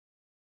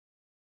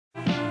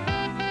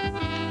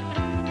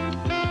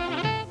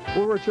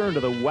We'll return to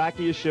the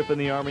wackiest ship in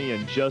the Army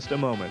in just a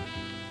moment.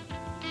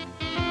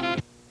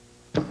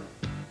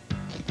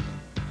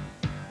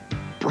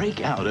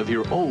 Break out of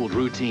your old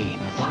routine.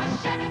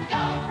 Wash and go,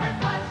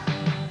 Pert Plus.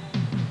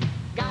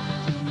 Got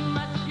too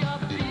much you're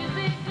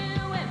busy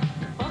doing.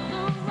 Fuss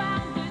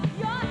around with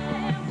your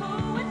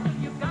shampoo.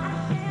 You got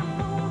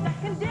shampoo that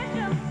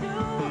conditions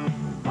too.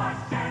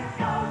 Wash and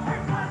go,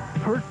 Pert Plus.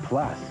 Pert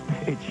Plus.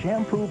 It's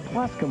shampoo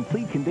plus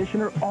complete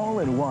conditioner all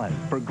in one.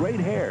 For great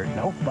hair,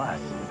 no fuss.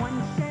 One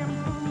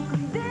shampoo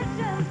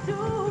conditions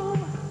too.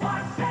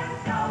 Wash and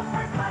go,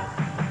 Pert Plus.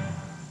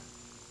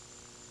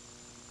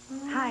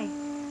 Hi.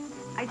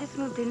 I just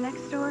moved in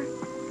next door.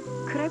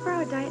 Could I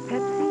borrow a Diet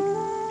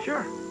Pepsi?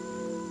 Sure.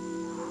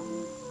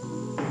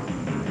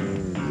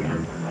 Yes.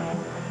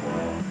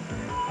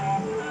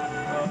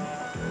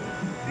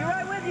 Be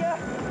right with you.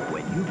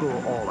 When you go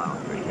all out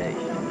for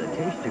taste, the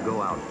taste to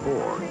go out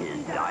for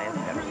is Diet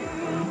Pepsi.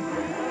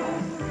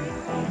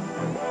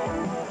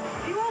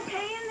 You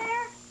okay in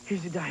there?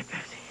 Here's your Diet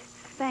Pepsi.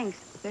 Thanks.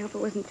 I hope it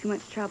wasn't too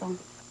much trouble.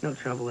 No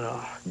trouble at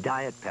all.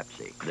 Diet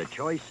Pepsi, the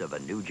choice of a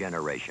new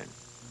generation.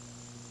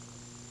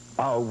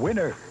 A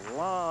winner.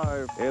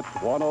 Live, it's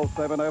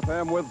 107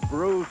 FM with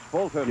Bruce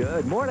Fulton.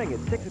 Good morning.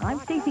 It's 6 o'clock. I'm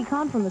Stacy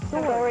Kahn from the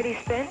store. Already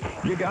spent?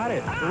 You got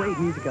it. Great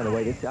music on the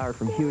way this hour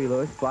from Huey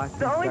Lewis.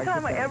 The only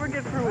time I ever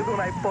get through is when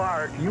I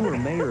bark. If you were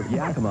mayor of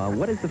Yakima,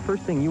 what is the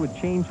first thing you would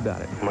change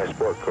about it? My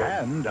sport car.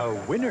 And a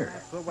winner.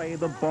 The way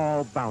the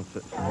ball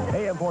bounces.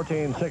 AM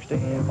 1460,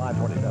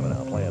 527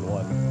 now, playing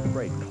one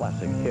great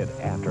classic hit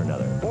after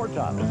another. Four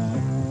tops.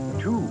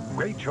 Two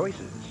great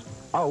choices.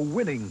 A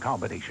winning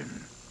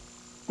combination.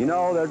 You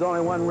know, there's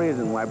only one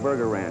reason why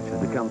Burger Ranch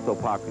has become so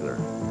popular.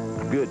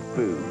 Good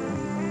food.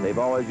 They've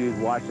always used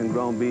washed and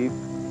grown beef,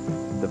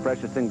 the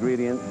freshest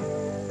ingredients,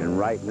 and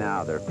right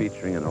now they're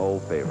featuring an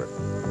old favorite.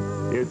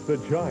 It's the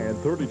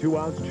giant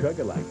 32-ounce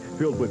Chug-a-Lug,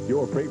 filled with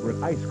your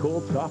favorite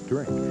ice-cold soft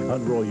drink.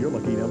 Unroll your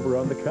lucky number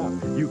on the cup.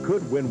 You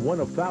could win one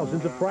of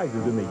thousands of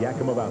prizes in the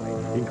Yakima Valley,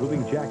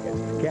 including jackets,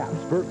 caps,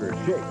 burgers,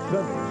 shakes,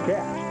 sundaes,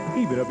 cash,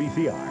 even a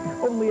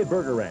VCR. Only at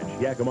Burger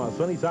Ranch, Yakima,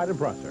 Sunnyside, and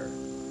Prosser.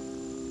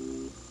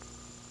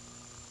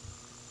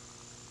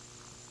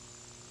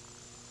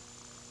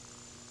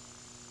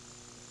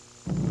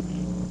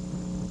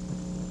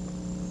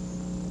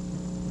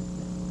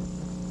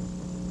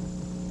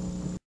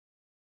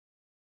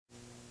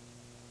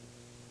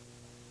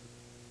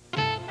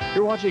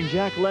 You're watching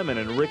Jack Lemmon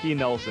and Ricky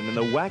Nelson in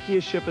the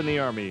wackiest ship in the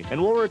Army,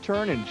 and we'll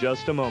return in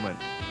just a moment.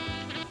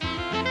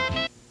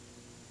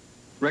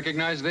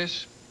 Recognize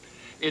this?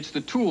 It's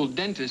the tool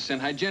dentists and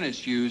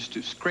hygienists use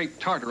to scrape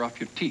tartar off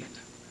your teeth.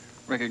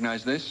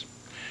 Recognize this?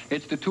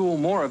 It's the tool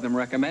more of them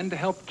recommend to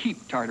help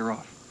keep tartar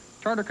off.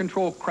 Tartar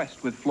Control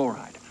Crest with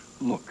fluoride.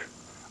 Look,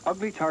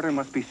 ugly tartar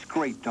must be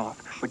scraped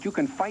off, but you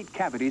can fight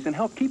cavities and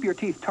help keep your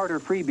teeth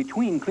tartar-free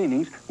between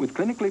cleanings with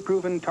clinically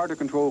proven Tartar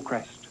Control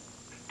Crest.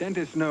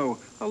 Dentists know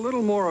a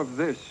little more of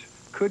this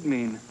could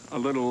mean a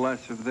little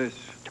less of this.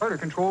 Tartar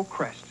Control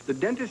Crest, the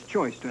dentist's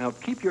choice to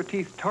help keep your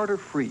teeth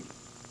tartar-free.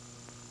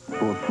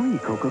 For free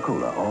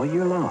Coca-Cola all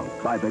year long,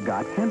 buy the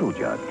Got Handle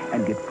Jug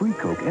and get free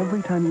Coke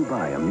every time you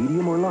buy a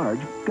medium or large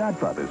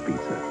Godfather's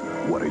pizza.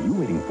 What are you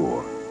waiting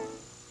for?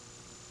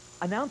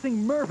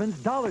 Announcing Mervyn's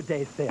Dollar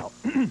Day sale.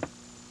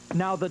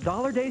 Now, the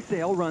Dollar Day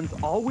sale runs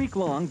all week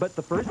long, but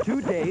the first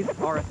 2 days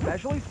are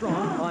especially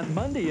strong. On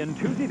Monday and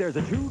Tuesday, there's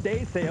a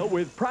 2-day sale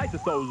with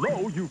prices so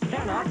low you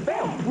cannot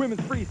fail.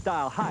 Women's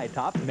freestyle high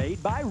tops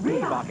made by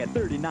Reebok at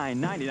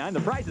 $39.99.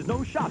 The price is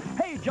no shock.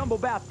 Hey, jumbo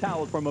bath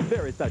towels from a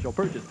very special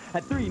purchase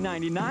at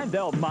 $3.99.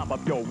 They'll mop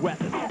up your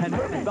wetness. And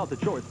Mervyn's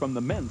belted shorts from the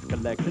men's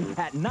collection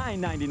at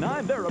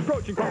 $9.99. They're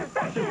approaching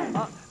perfection.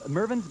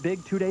 Mervyn's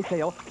big 2-day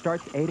sale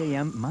starts 8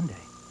 a.m. Monday.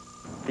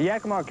 The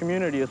Yakima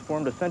community has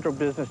formed a Central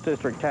Business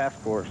District task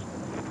force.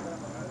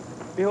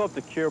 We hope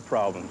to cure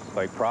problems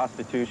like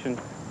prostitution,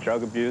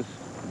 drug abuse,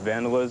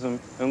 vandalism,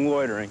 and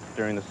loitering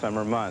during the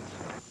summer months.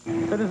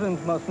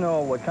 Citizens must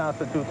know what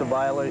constitutes a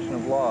violation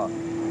of law.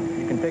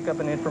 You can pick up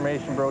an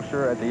information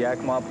brochure at the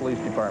Yakima Police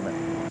Department.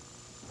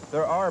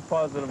 There are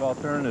positive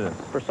alternatives.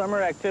 For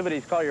summer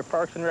activities, call your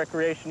Parks and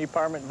Recreation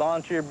Department,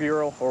 Volunteer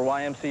Bureau, or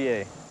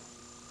YMCA.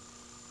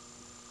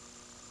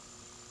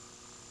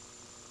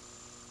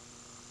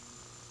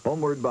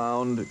 Homeward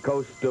bound,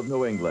 coast of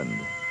New England.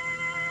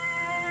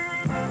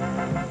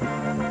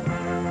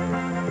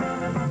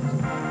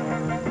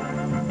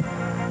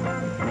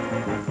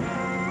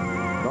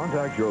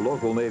 Contact your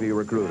local Navy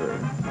recruiter.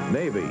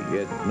 Navy,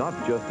 it's not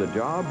just a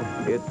job,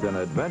 it's an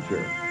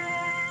adventure.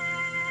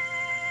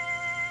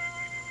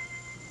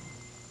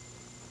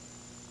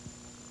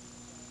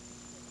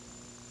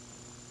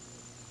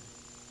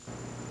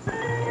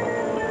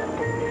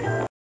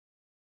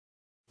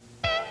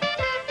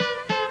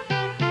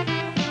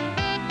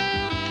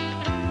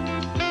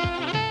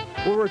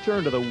 We'll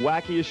return to the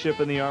wackiest ship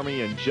in the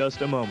Army in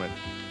just a moment.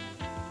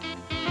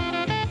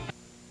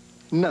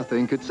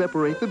 Nothing could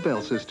separate the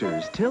Bell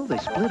sisters till they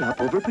split up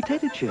over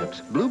potato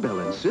chips. Bluebell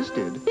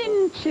insisted.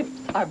 Thin chips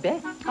are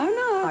best. Oh,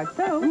 no. are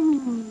so.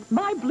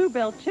 My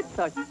Bluebell chips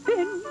are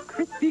thin,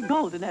 crispy,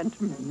 golden, and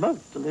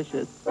most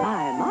delicious.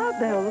 My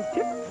Marbell's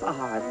chips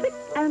are thick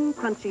and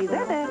crunchy.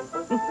 They're best.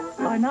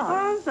 Are not.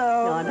 Are so.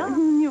 Are not.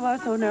 You are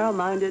so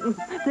narrow-minded.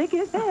 Thick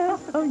is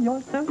best. Oh,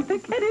 you're so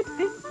thick and it's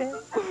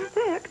best.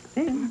 Thick.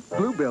 Thin.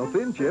 Bluebell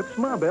thin chips,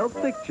 Marbell's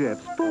thick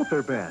chips. Both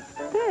are best.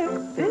 Thick,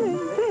 thin,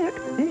 thick,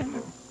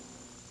 thin.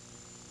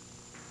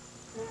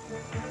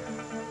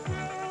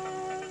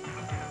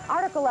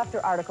 Article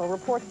after article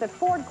reports that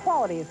Ford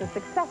quality is the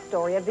success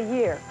story of the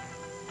year.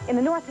 In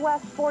the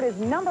Northwest, Ford is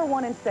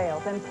 #1 in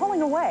sales and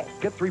pulling away.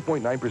 Get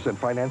 3.9%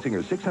 financing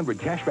or $600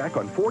 cash back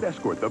on Ford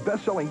Escort, the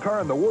best-selling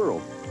car in the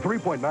world.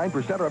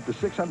 3.9% or up to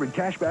 $600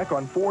 cash back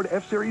on Ford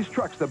F-Series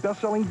trucks, the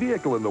best-selling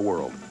vehicle in the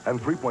world.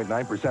 And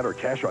 3.9% or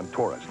cash on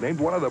Taurus, named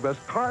one of the best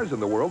cars in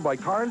the world by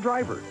Car and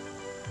Driver.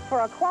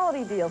 For a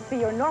quality deal, see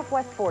your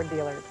Northwest Ford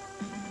dealers.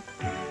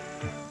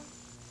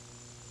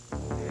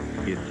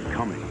 It's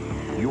coming.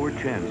 Your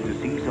chance to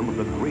see some of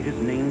the greatest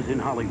names in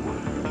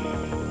Hollywood.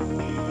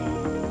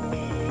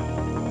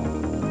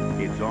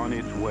 It's on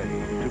its way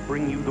to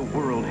bring you the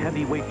World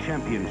Heavyweight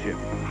Championship.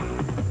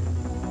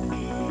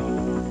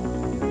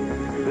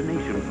 The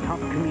nation's top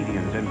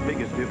comedians and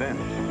biggest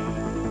events.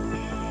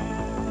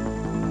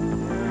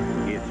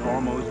 It's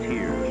almost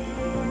here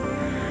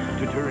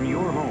to turn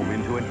your home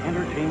into an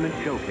entertainment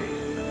showcase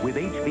with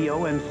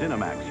HBO and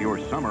Cinemax, your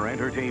summer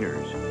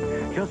entertainers.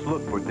 Just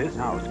look for this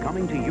house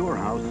coming to your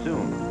house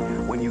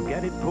soon. When you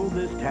get it, pull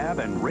this tab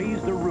and raise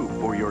the roof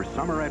for your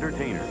summer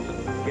entertainers.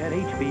 Get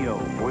HBO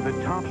for the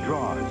top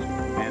draws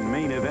and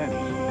main events.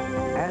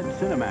 Add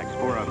Cinemax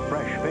for a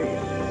fresh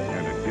face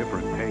and a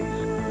different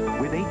pace.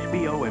 With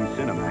HBO and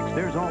Cinemax,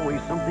 there's always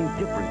something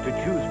different to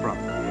choose from.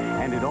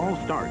 And it all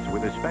starts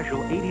with a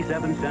special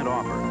 87-cent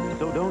offer.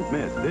 So don't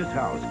miss this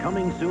house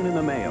coming soon in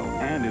the mail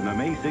and in the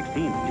May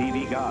 16th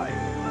TV guide.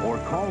 Or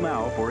call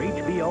now for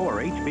HBO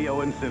or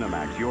HBO and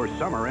Cinemax, your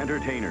summer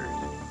entertainers.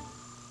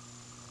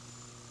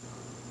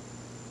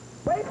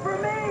 Wait for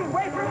me!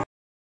 Wait for me!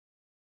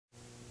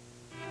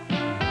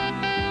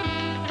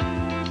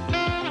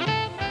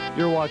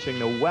 You're watching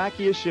The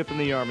Wackiest Ship in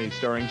the Army,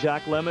 starring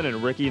Jack Lemmon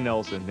and Ricky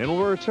Nelson, and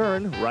we'll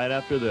return right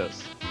after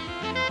this.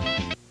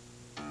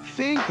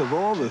 Think of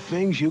all the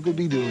things you could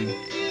be doing.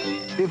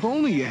 If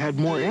only you had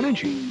more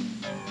energy.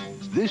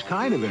 This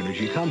kind of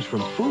energy comes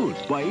from food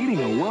by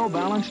eating a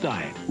well-balanced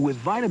diet with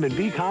vitamin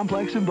B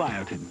complex and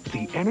biotin,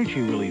 the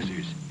energy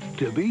releasers.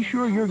 To be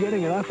sure you're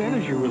getting enough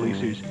energy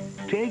releasers,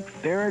 take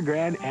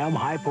Theragran-M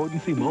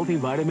high-potency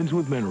multivitamins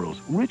with minerals,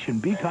 rich in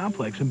B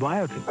complex and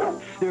biotin.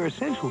 They're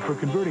essential for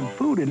converting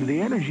food into the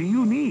energy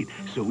you need.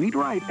 So eat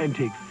right and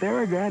take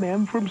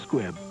Theragran-M from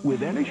Squibb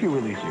with energy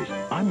releasers.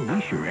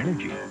 Unleash your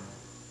energy.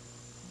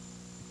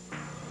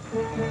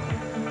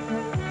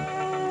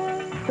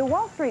 The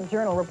Wall Street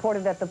Journal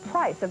reported that the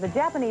price of the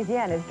Japanese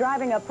yen is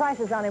driving up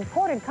prices on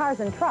imported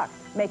cars and trucks,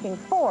 making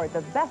Ford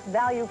the best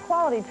value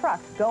quality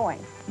trucks going.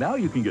 Now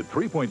you can get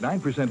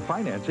 3.9%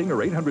 financing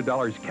or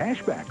 $800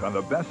 cash back on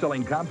the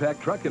best-selling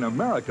compact truck in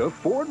America,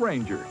 Ford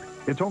Ranger.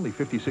 It's only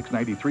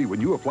 $56.93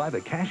 when you apply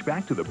the cash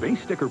back to the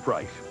base sticker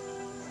price.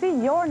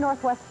 See your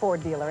Northwest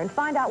Ford dealer and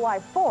find out why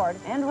Ford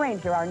and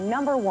Ranger are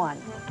 #1.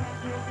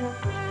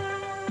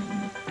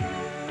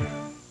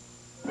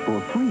 For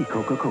free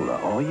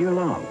Coca-Cola all year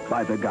long,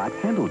 buy the Got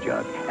Candle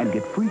Jug and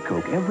get free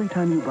Coke every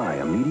time you buy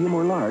a medium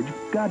or large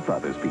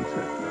Godfather's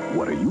pizza.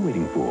 What are you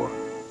waiting for?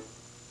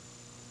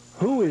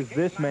 Who is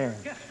this man?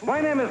 My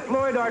name is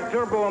Floyd, our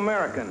Turbo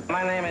American.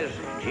 My name is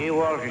G.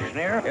 Walter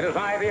Schneer. It is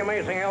I, the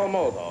amazing El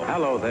Mozo.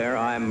 Hello there,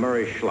 I'm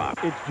Murray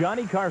Schlopp. It's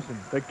Johnny Carson,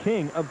 the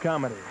king of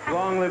comedy.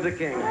 Long live the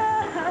king.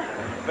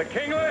 The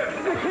king lives!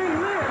 The king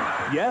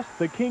lives! Yes,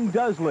 the king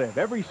does live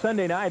every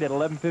Sunday night at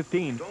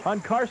 11:15 on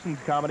Carson's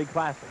Comedy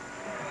Classic.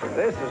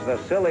 This is the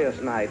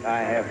silliest night I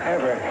have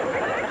ever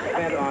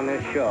spent on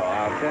this show,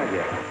 I'll tell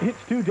you.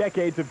 It's 2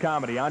 decades of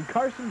comedy on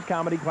Carson's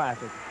Comedy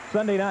Classic,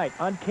 Sunday night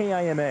on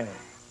KIMA.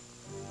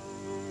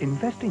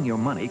 Investing your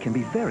money can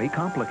be very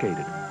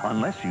complicated,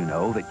 unless you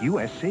know that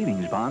U.S.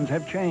 savings bonds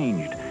have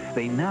changed.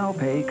 They now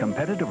pay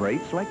competitive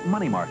rates like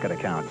money market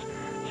accounts,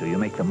 so you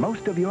make the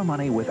most of your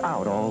money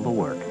without all the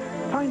work.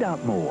 Find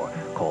out more.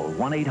 Call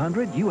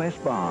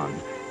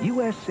 1-800-US-BONDS.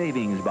 U.S.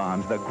 savings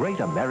bonds, the great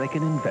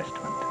American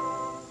investment.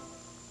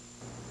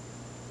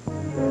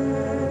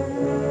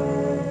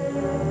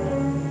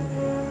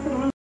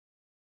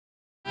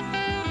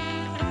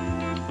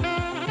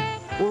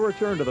 We'll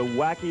return to the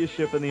wackiest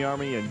ship in the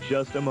Army in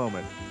just a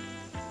moment.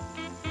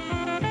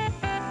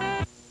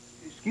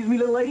 Excuse me,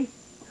 little lady,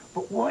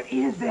 but what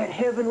is that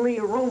heavenly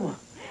aroma?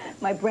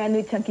 My brand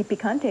new chunky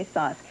picante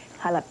sauce.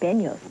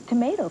 Jalapenos,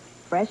 tomatoes,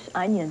 fresh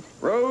onions.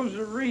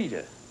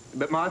 Rosarita.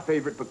 But my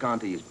favorite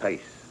picante is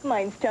paste.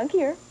 Mine's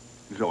chunkier.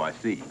 So I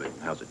see, but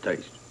how's it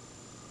taste?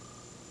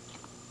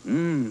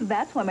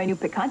 That's why my new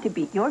picante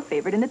beat your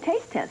favorite in the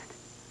taste test.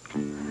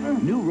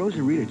 New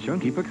Rosarita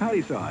Chunky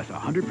Picante Sauce,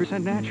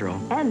 100% natural.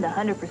 And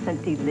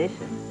 100% delicious.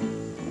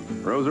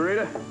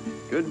 Rosarita,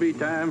 could be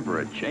time for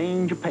a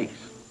change of pace.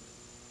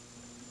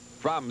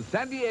 From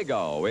San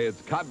Diego,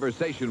 it's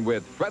Conversation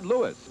with Fred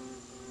Lewis.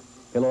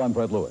 Hello, I'm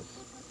Pert Lewis.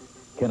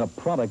 Can a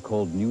product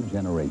called New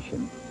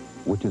Generation,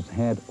 which has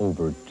had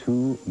over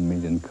 2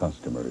 million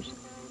customers,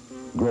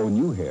 grow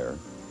new hair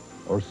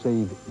or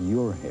save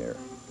your hair?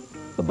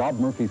 The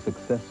Bob Murphy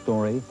success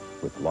story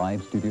with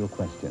live studio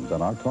questions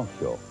on our talk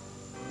show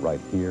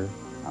right here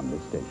on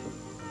this station.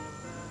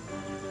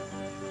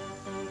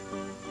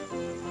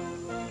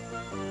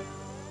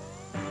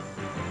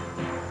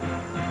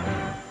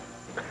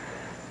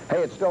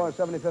 Hey, it's still our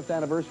 75th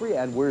anniversary,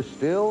 and we're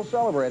still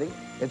celebrating.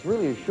 It's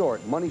really a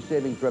short,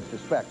 money-saving trip to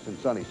Speck's in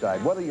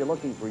Sunnyside, whether you're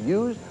looking for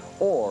used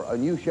or a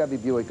new Chevy,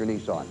 Buick, or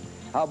Nissan.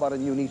 How about a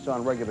new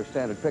Nissan regular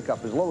standard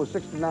pickup as low as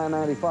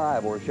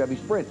 $69.95 or a Chevy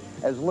Sprint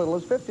as little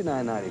as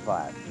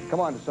 $59.95? Come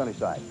on to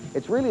Sunnyside.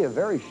 It's really a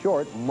very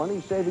short,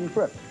 money-saving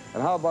trip.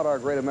 And how about our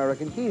Great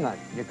American Key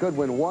Hunt? You could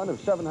win one of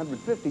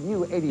 750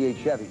 new 88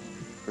 Chevys.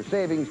 For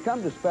savings,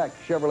 come to Speck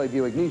Chevrolet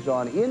Buick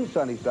Nissan in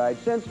Sunnyside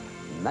since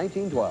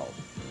 1912.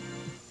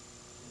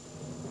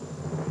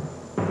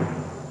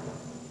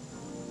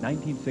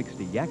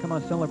 1960,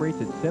 Yakima celebrates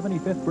its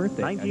 75th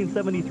birthday.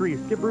 1973,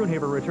 Skip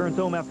Brunhaver returns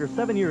home after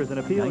 7 years in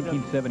appeal.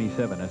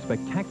 1977, a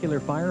spectacular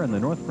fire in the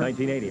North Front.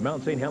 1980,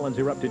 Mount St. Helens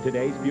erupted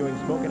today, spewing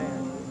smoke and ash.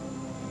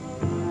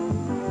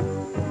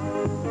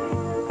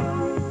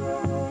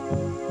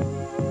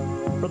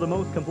 For the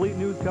most complete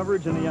news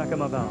coverage in the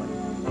Yakima Valley,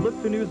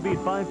 look to NewsBeat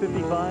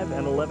 555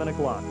 and 11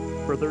 o'clock.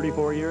 For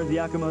 34 years,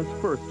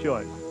 Yakima's first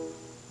choice.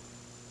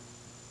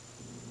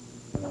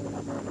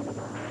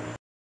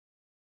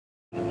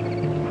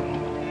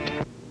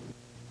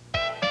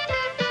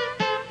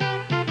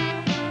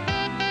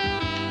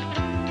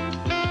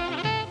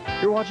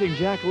 You're watching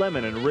Jack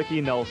Lemmon and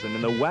Ricky Nelson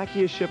in the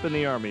wackiest ship in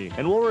the Army,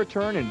 and we'll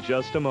return in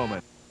just a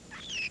moment.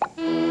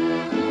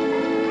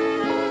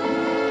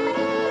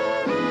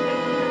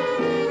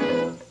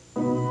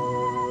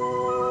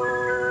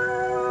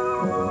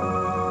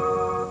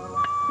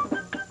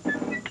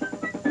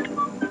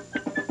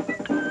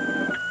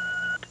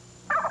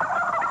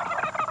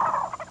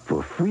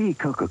 For free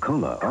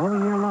Coca-Cola all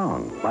year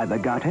long, buy the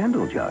Got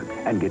Handle Jug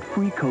and get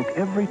free Coke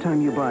every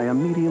time you buy a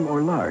medium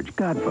or large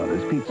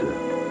Godfather's Pizza.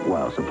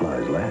 While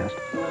supplies last,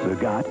 the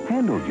Got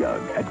Handle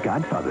Jug at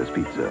Godfather's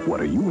Pizza. What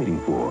are you waiting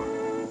for?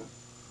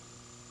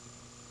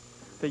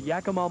 The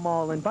Yakima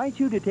Mall invites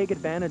you to take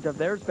advantage of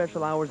their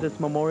special hours this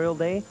Memorial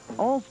Day.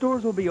 All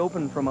stores will be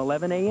open from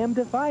 11 a.m.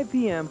 to 5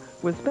 p.m.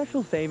 with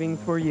special savings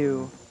for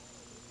you.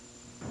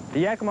 The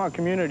Yakima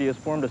community has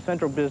formed a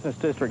Central Business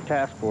District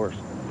Task Force.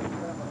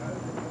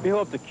 We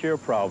hope to cure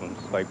problems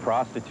like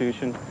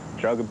prostitution,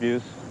 drug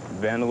abuse,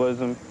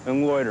 vandalism,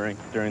 and loitering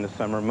during the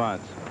summer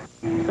months.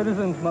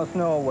 Citizens must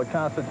know what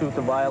constitutes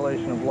a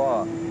violation of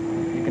law.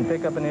 You can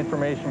pick up an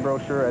information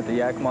brochure at the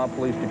Yakima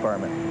Police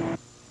Department.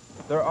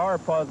 There are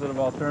positive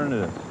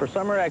alternatives. For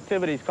summer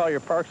activities, call your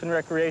Parks and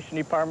Recreation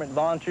Department,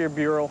 Volunteer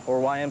Bureau, or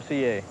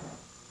YMCA.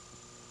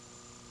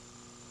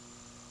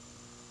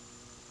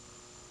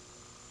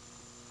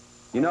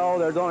 You know,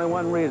 there's only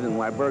one reason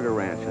why Burger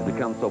Ranch has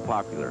become so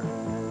popular.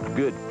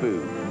 Good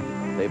food.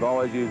 They've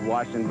always used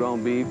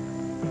Washington-grown beef,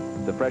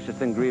 the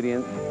freshest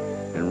ingredients,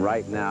 and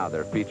right now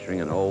they're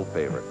featuring an old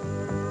favorite.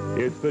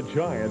 It's the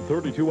giant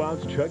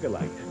 32-ounce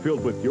Chug-a-Lug,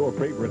 filled with your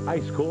favorite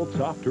ice-cold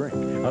soft drink.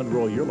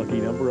 Unroll your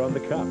lucky number on the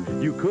cup.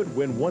 You could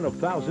win one of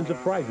thousands of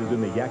prizes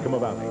in the Yakima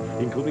Valley,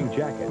 including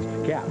jackets,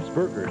 caps,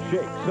 burgers,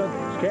 shakes,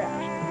 sundaes,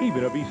 cash,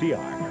 even a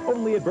VCR.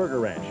 Only at Burger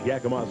Ranch,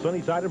 Yakima,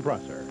 Sunnyside, and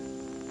Prosser.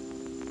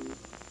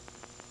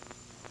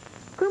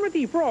 Kermit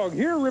the Frog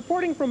here,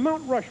 reporting from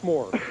Mount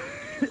Rushmore.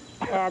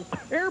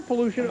 Air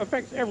pollution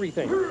affects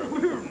everything,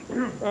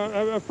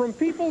 from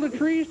people to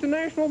trees to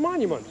national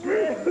monuments.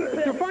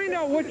 To find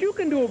out what you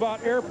can do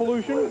about air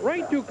pollution,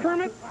 write to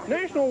Kermit,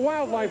 National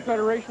Wildlife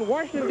Federation,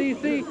 Washington,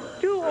 D.C.,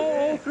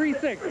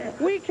 20036.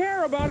 We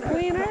care about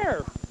clean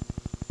air.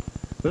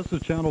 This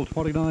is Channel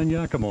 29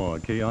 Yakima,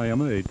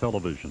 KIMA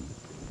television.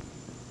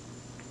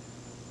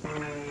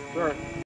 Sir.